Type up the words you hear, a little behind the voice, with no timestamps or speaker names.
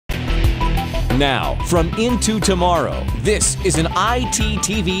Now, from Into Tomorrow, this is an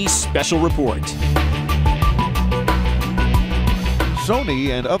ITTV special report. Sony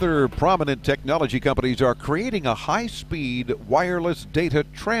and other prominent technology companies are creating a high-speed wireless data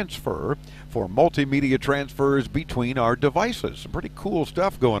transfer for multimedia transfers between our devices. Some pretty cool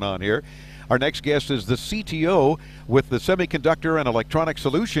stuff going on here. Our next guest is the CTO with the Semiconductor and Electronic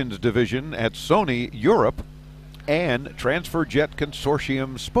Solutions Division at Sony Europe and TransferJet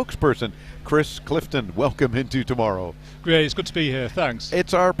Consortium spokesperson, Chris Clifton. Welcome Into Tomorrow. Great, it's good to be here, thanks.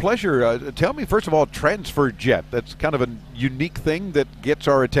 It's our pleasure. Tell me, first of all, TransferJet. That's kind of a unique thing that gets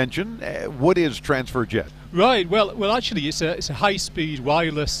our attention. What is TransferJet? Right, well, actually, it's a high-speed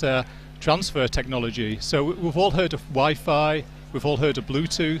wireless transfer technology. So we've all heard of Wi-Fi, we've all heard of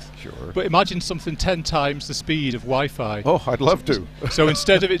Bluetooth. Sure. But imagine something 10 times the speed of Wi-Fi. Oh, I'd love to. So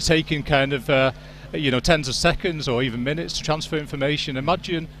instead of it taking kind of tens of seconds or even minutes to transfer information,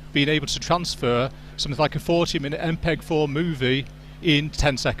 imagine being able to transfer something like a 40-minute MPEG-4 movie in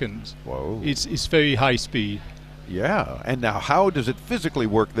 10 seconds. Whoa. It's very high speed. Yeah, and now how does it physically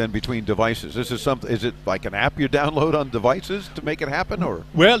work then between devices? Is it like an app you download on devices to make it happen, or?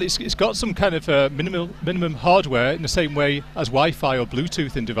 Well, it's got some kind of minimum hardware in the same way as Wi-Fi or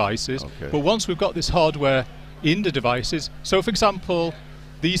Bluetooth in devices. Okay. But once we've got this hardware in the devices, so for example,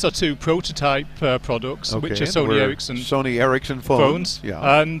 these are two prototype products, which are Sony Ericsson phones.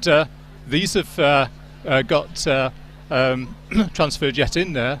 Yeah. And these have got TransferJet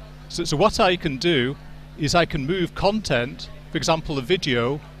in there. So what I can do is I can move content, for example, a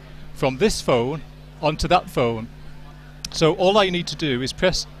video, from this phone onto that phone. So all I need to do is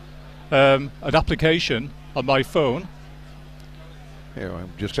press an application on my phone. Here,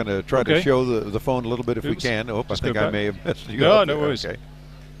 I'm just going to try to show the phone a little bit if we can. Oh, I think I may have messed you up. No worries. Okay.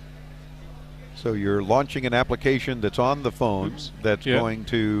 So you're launching an application that's on the phone that's going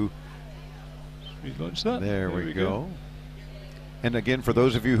to... Relaunch that. There we go. And again, for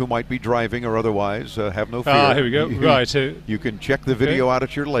those of you who might be driving or otherwise, have no fear. Here we go. Right. You can check the video out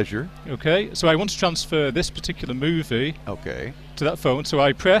at your leisure. Okay. So I want to transfer this particular movie to that phone. So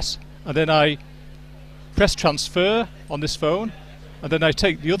I press, and then I press transfer on this phone, and then I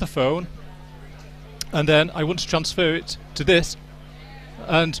take the other phone, and then I want to transfer it to this,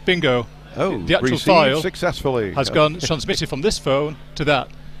 and bingo. Oh, the actual file successfully has gone transmitted from this phone to that.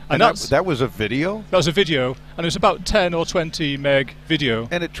 And that was a video? That was a video, and it was about 10 or 20 meg video.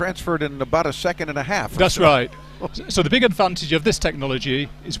 And it transferred in about a second and a half. That's right. So the big advantage of this technology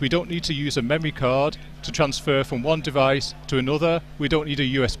is we don't need to use a memory card to transfer from one device to another. We don't need a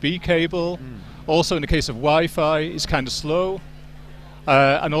USB cable. Also, in the case of Wi-Fi, it's kind of slow.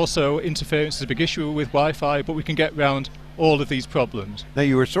 And also, interference is a big issue with Wi-Fi, but we can get around all of these problems. Now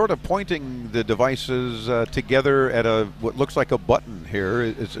you were sort of pointing the devices together at what looks like a button here.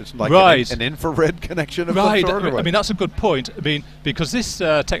 It's like an infrared connection of some sort? I mean, that's a good point. I mean, because this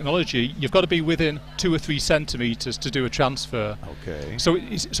technology, you've got to be within 2 or 3 centimeters to do a transfer. Okay. So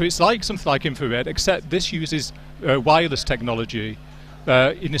it's like something like infrared, except this uses wireless technology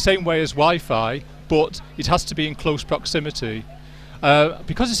in the same way as Wi-Fi, but it has to be in close proximity.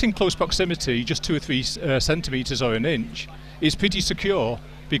 Because it's in close proximity, just 2 or 3 centimeters or an inch, it's pretty secure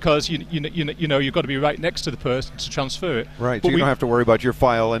because you've got to be right next to the person to transfer it. Right, but so you don't have to worry about your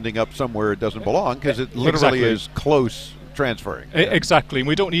file ending up somewhere it doesn't belong because it literally is close transferring. Exactly, and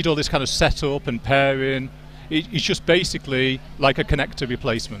we don't need all this kind of setup and pairing. It's just basically like a connector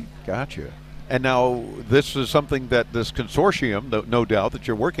replacement. Gotcha. And now this is something that this consortium, no doubt, that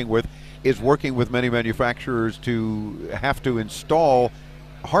you're working with, is working with many manufacturers to have to install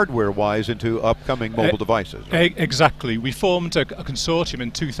hardware-wise into upcoming mobile devices. Right? Exactly. We formed a consortium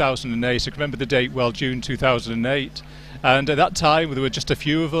in 2008. So remember the date well, June 2008. And at that time, there were just a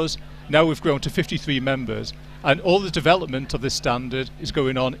few of us. Now we've grown to 53 members. And all the development of this standard is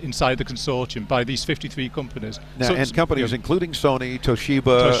going on inside the consortium by these 53 companies. Now, and companies including Sony,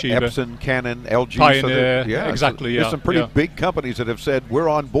 Toshiba, Epson, Canon, LG. Pioneer, so exactly. There's some pretty big companies that have said, we're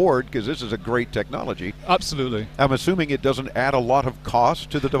on board because this is a great technology. Absolutely. I'm assuming it doesn't add a lot of cost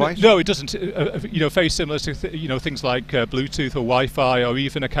to the device? No, it doesn't. Very similar to things like Bluetooth or Wi-Fi or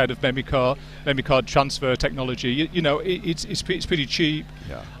even a kind of memory card transfer technology. It's pretty cheap.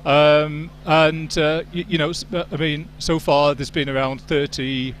 Yeah. I mean, so far there's been around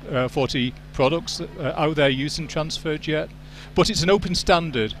 30, 40 products out there using TransferJet, but it's an open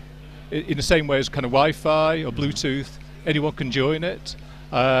standard in the same way as kind of Wi-Fi or Bluetooth. Anyone can join it.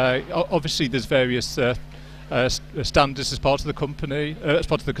 Obviously, there's various standards as part of the company, as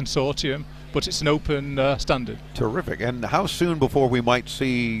part of the consortium, but it's an open standard. Terrific. And how soon before we might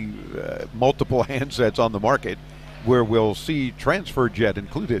see multiple handsets on the market where we'll see TransferJet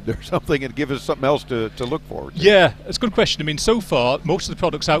included or something and give us something else to look forward to? Yeah, it's a good question. I mean, so far, most of the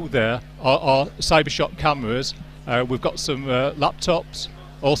products out there are CyberShot cameras. We've got some laptops.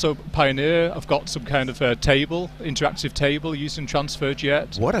 Also, Pioneer, I've got some kind of interactive table using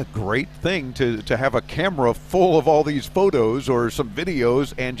TransferJet. What a great thing to have a camera full of all these photos or some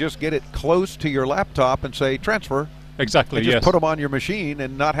videos and just get it close to your laptop and say, transfer. Exactly, and just put them on your machine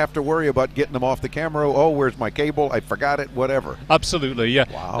and not have to worry about getting them off the camera. Oh, where's my cable? I forgot it, whatever. Absolutely, yeah.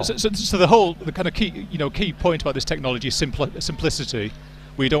 Wow. So the kind of key point about this technology is simplicity.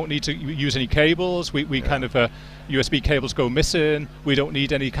 We don't need to use any cables. We kind of USB cables go missing. We don't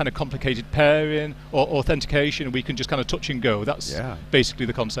need any kind of complicated pairing or authentication. We can just kind of touch and go. That's basically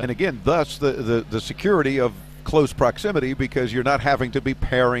the concept. And again, thus the security of close proximity, because you're not having to be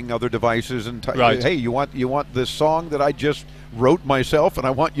pairing other devices and hey, you want this song that I just wrote myself and I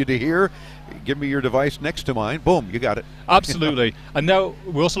want you to hear, give me your device next to mine. Boom, you got it. Absolutely. And now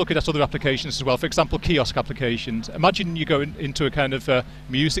we're also looking at other applications as well. For example, kiosk applications. Imagine you go into a kind of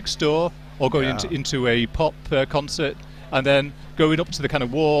music store or going into a pop concert and then going up to the kind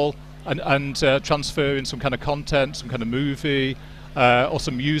of wall and transferring some kind of content, some kind of movie or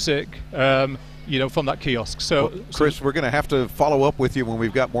some music from that kiosk. So, Chris, we're going to have to follow up with you when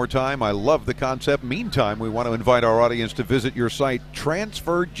we've got more time. I love the concept. Meantime, we want to invite our audience to visit your site,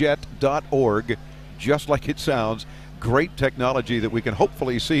 TransferJet.org, just like it sounds. Great technology that we can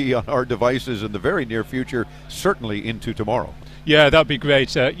hopefully see on our devices in the very near future, certainly into tomorrow. Yeah, that'd be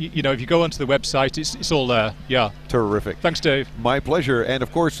great. If you go onto the website, it's all there. Yeah. Terrific. Thanks, Dave. My pleasure. And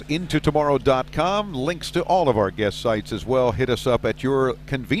of course, intotomorrow.com, links to all of our guest sites as well. Hit us up at your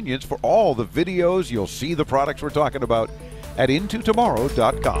convenience for all the videos. You'll see the products we're talking about at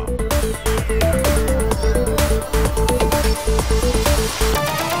intotomorrow.com.